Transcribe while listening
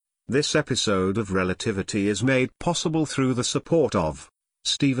This episode of Relativity is made possible through the support of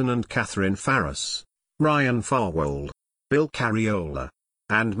Stephen and Catherine Farris, Ryan Farwold, Bill Carriola,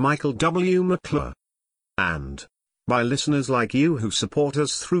 and Michael W. McClure. And by listeners like you who support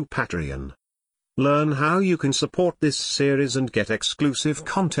us through Patreon. Learn how you can support this series and get exclusive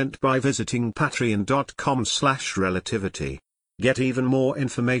content by visiting patreon.com/relativity. Get even more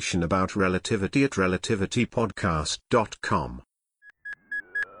information about Relativity at relativitypodcast.com.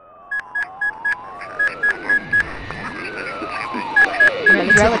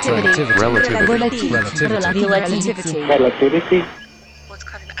 Relativity. What's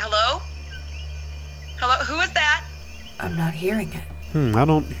coming? Hello? Hello? Who is that? I'm not hearing it. I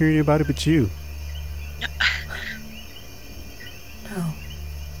don't hear anybody but you. No.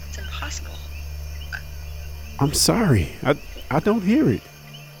 It's impossible. I'm sorry. I don't hear it.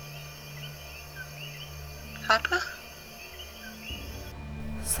 Papa?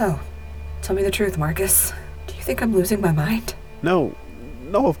 So, tell me the truth, Marcus. Do you think I'm losing my mind? No,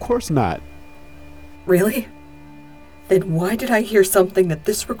 of course not. Really? Then why did I hear something that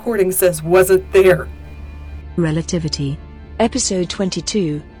this recording says wasn't there? Relativity. Episode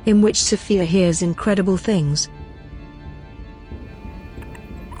 22, in which Sophia hears incredible things.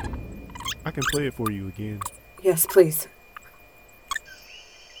 I can play it for you again. Yes, please.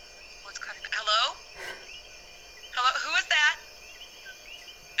 What's coming? Hello? Hello? Who is that?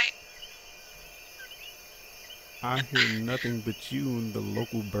 I hear nothing but you and the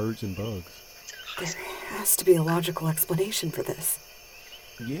local birds and bugs. There has to be a logical explanation for this.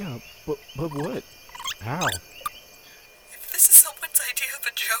 Yeah, but what? How? If this is someone's idea of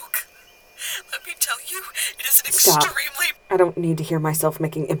a joke, let me tell you, it is an Stop. extremely... I don't need to hear myself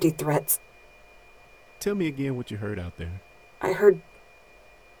making empty threats. Tell me again what you heard out there. I heard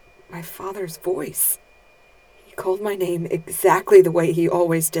my father's voice. He called my name exactly the way he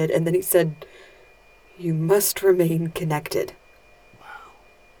always did, and then he said, "You must remain connected." Wow.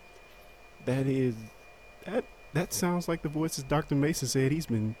 That sounds like the voices Dr. Mason said he's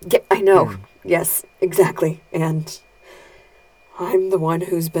been... Yeah, I know. hearing. Yes, exactly. And I'm the one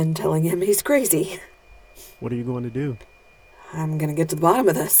who's been telling him he's crazy. What are you going to do? I'm gonna get to the bottom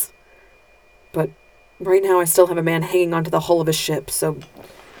of this. But right now I still have a man hanging onto the hull of a ship, so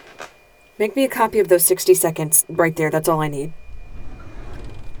make me a copy of those 60 seconds right there. That's all I need.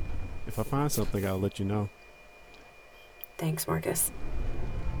 If I find something, I'll let you know. Thanks, Marcus.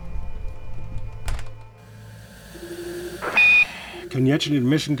 Konechny to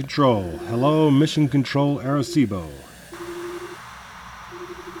Mission Control. Hello, Mission Control Arecibo.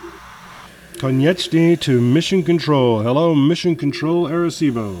 Konechny to Mission Control. Hello, Mission Control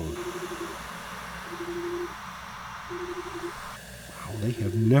Arecibo. Wow, they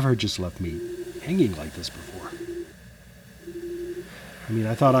have never just left me hanging like this before. I mean,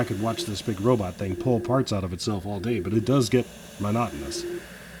 I thought I could watch this big robot thing pull parts out of itself all day, but it does get monotonous.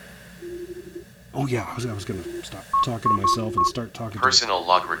 Oh yeah, I was going to stop talking to myself and start talking Personal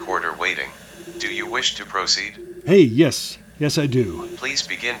log recorder waiting. Do you wish to proceed? Hey, yes, I do. Please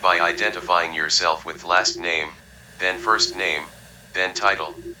begin by identifying yourself with last name, then first name, then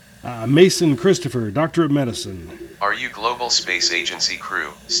title. Mason Christopher, Doctor of Medicine. Are you Global Space Agency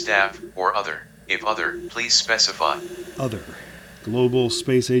crew, staff, or other? If other, please specify. Other. Global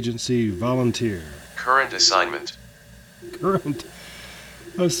Space Agency volunteer. Current assignment. Current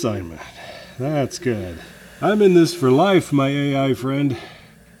assignment. That's good. I'm in this for life, my AI friend.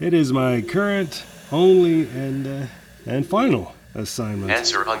 It is my current, only, and final assignment.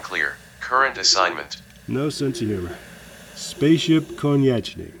 Answer unclear. Current assignment. No sense of humor. Spaceship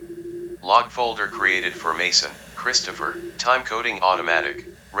Konechny. Log folder created for Mason, Christopher, time coding automatic.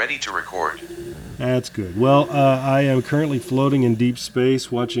 Ready to record. That's good. Well, I am currently floating in deep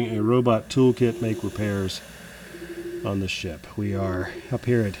space watching a robot toolkit make repairs on the ship. We are up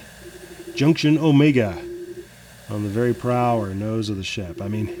here at Junction Omega on the very prow or nose of the ship. I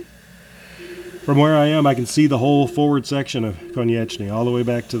mean, from where I am, I can see the whole forward section of Konechny all the way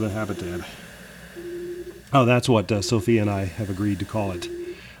back to the habitat. Oh, that's what Sophia and I have agreed to call it.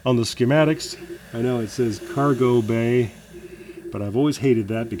 On the schematics, I know it says cargo bay, but I've always hated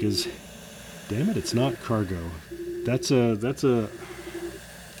that because, damn it, it's not cargo. That's a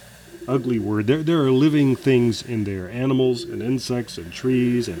ugly word. There are living things in there, animals and insects and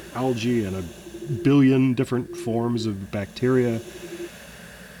trees and algae and a billion different forms of bacteria.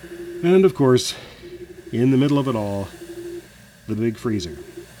 And of course, in the middle of it all, the big freezer.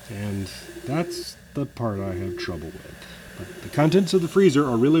 And that's the part I have trouble with. But the contents of the freezer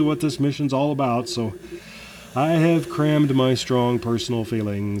are really what this mission's all about, so I have crammed my strong personal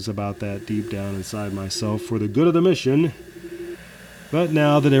feelings about that deep down inside myself for the good of the mission. But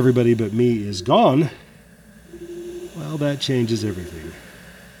now that everybody but me is gone, well, that changes everything.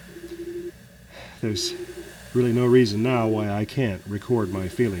 There's really no reason now why I can't record my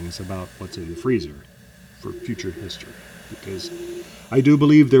feelings about what's in the freezer for future history. Because I do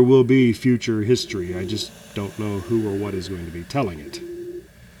believe there will be future history. I just don't know who or what is going to be telling it.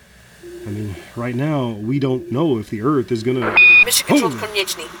 I mean, right now, we don't know if the Earth is gonna... Mission Control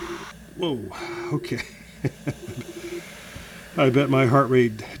Konieczny. Whoa, okay. I bet my heart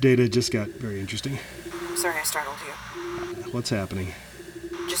rate data just got very interesting. I'm sorry I startled you. What's happening?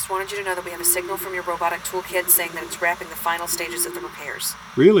 Just wanted you to know that we have a signal from your robotic toolkit saying that it's wrapping the final stages of the repairs.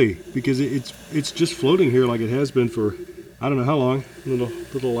 Really? Because it's just floating here like it has been for, I don't know how long.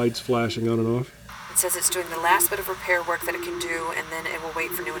 Little lights flashing on and off. It says it's doing the last bit of repair work that it can do, and then it will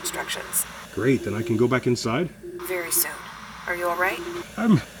wait for new instructions. Great, then I can go back inside? Very soon. Are you alright?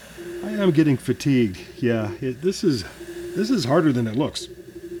 I am getting fatigued. Yeah, this is harder than it looks.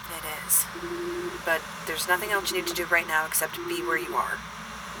 It is. But there's nothing else you need to do right now except be where you are.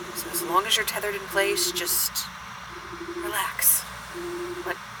 So as long as you're tethered in place, just relax.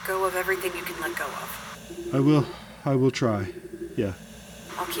 Let go of everything you can let go of. I will try. Yeah.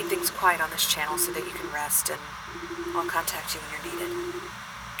 I'll keep things quiet on this channel so that you can rest, and I'll contact you when you're needed.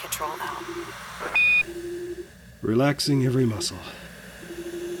 Control out. Relaxing every muscle.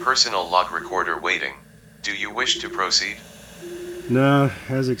 Personal log recorder waiting. Do you wish to proceed? Nah,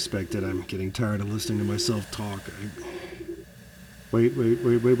 as expected, I'm getting tired of listening to myself talk. Wait.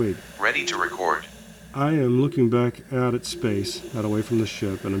 Ready to record. I am looking back out at space, out away from the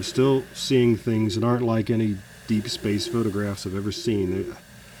ship, and I'm still seeing things that aren't like any deep space photographs I've ever seen.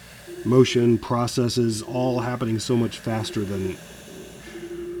 Motion, processes, all happening so much faster than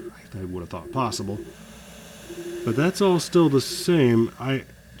I would have thought possible. But that's all still the same. I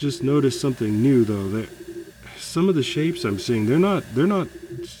just noticed something new, though. That some of the shapes I'm seeing, they're not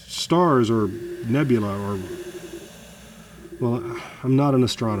stars or nebula or... Well, I'm not an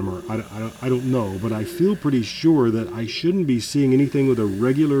astronomer. I don't know, but I feel pretty sure that I shouldn't be seeing anything with a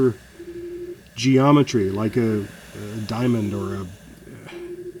regular geometry, like a diamond or a...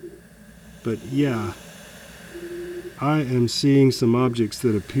 But yeah, I am seeing some objects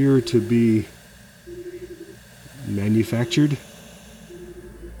that appear to be manufactured.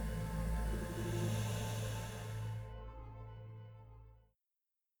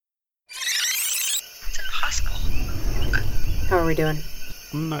 It's impossible. How are we doing?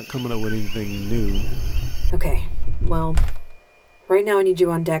 I'm not coming up with anything new. Okay, well, right now I need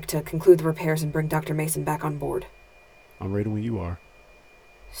you on deck to conclude the repairs and bring Dr. Mason back on board. I'm ready when you are.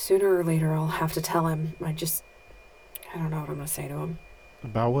 Sooner or later I'll have to tell him. I don't know what I'm going to say to him.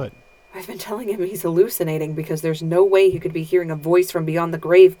 About what? I've been telling him he's hallucinating because there's no way he could be hearing a voice from beyond the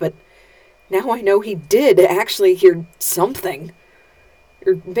grave, but now I know he did actually hear something.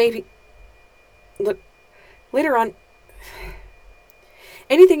 Or maybe... Look, later on...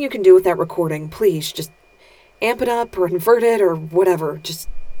 Anything you can do with that recording, please, just amp it up or invert it or whatever. Just...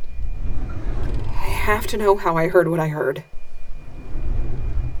 I have to know how I heard what I heard.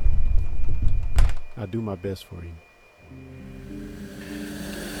 I'll do my best for you.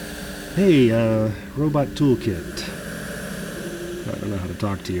 Hey, Robot Toolkit. I don't know how to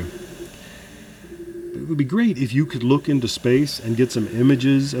talk to you. It would be great if you could look into space and get some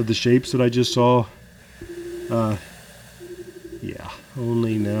images of the shapes that I just saw. Yeah,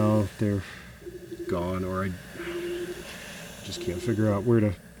 only now they're gone, or I just can't figure out where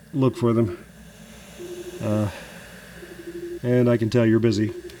to look for them. And I can tell you're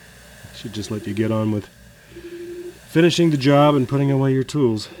busy. Should just let you get on with finishing the job and putting away your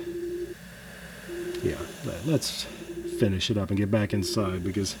tools. Yeah, let's finish it up and get back inside,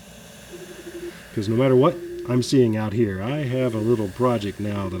 because no matter what I'm seeing out here, I have a little project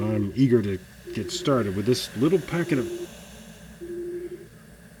now that I'm eager to get started with. This little packet of...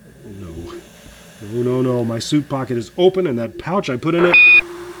 No, my suit pocket is open and that pouch I put in it...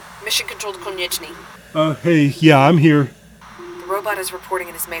 Mission Control to Konieczny. Hey, yeah, I'm here. The robot is reporting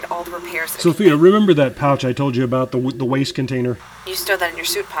it has made all the repairs that Sophia, remember that pouch I told you about, the waste container? You stowed that in your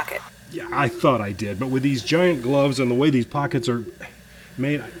suit pocket. Yeah, I thought I did, but with these giant gloves and the way these pockets are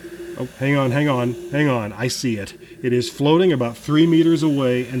made... Oh, hang on, I see it. It is floating about 3 meters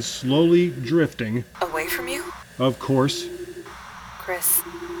away and slowly drifting. Away from you? Of course. Chris,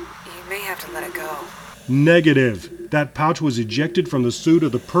 you may have to let it go. Negative. That pouch was ejected from the suit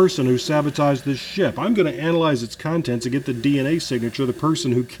of the person who sabotaged this ship. I'm going to analyze its contents and get the DNA signature of the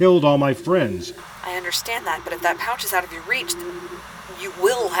person who killed all my friends. I understand that, but if that pouch is out of your reach, then you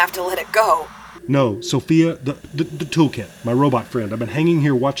will have to let it go. No, Sophia, the toolkit, my robot friend. I've been hanging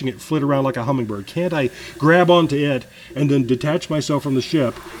here watching it flit around like a hummingbird. Can't I grab onto it and then detach myself from the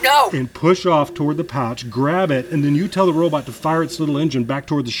ship? No! And push off toward the pouch, grab it, and then you tell the robot to fire its little engine back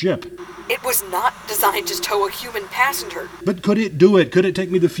toward the ship. It was not designed to tow a human passenger. But could it do it? Could it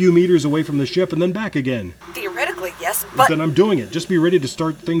take me the few meters away from the ship and then back again? Theoretically, yes, but... Then I'm doing it. Just be ready to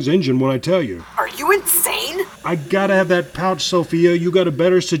start things engine when I tell you. Are you insane? I gotta have that pouch, Sophia. You got a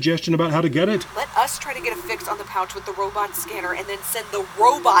better suggestion about how to get it? Let us try to get a fix on the pouch with the robot scanner and then send the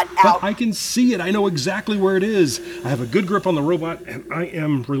robot But out. I can see it. I know exactly where it is. I have a good grip on the robot, and I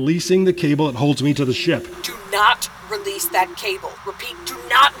am releasing the cable that holds me to the ship. Do not release that cable. Repeat, do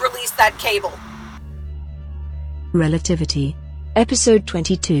not release that cable. Relativity. Episode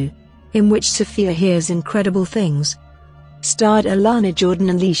 22. In which Sophia hears incredible things. Starred Alana Jordan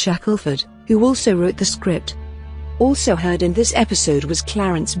and Lee Shackelford, who also wrote the script. Also heard in this episode was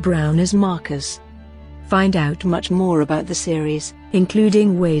Clarence Brown as Marcus. Find out much more about the series,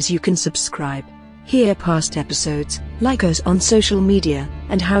 including ways you can subscribe, hear past episodes, like us on social media,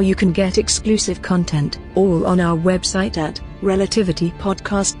 and how you can get exclusive content, all on our website at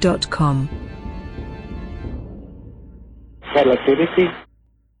relativitypodcast.com. Relativity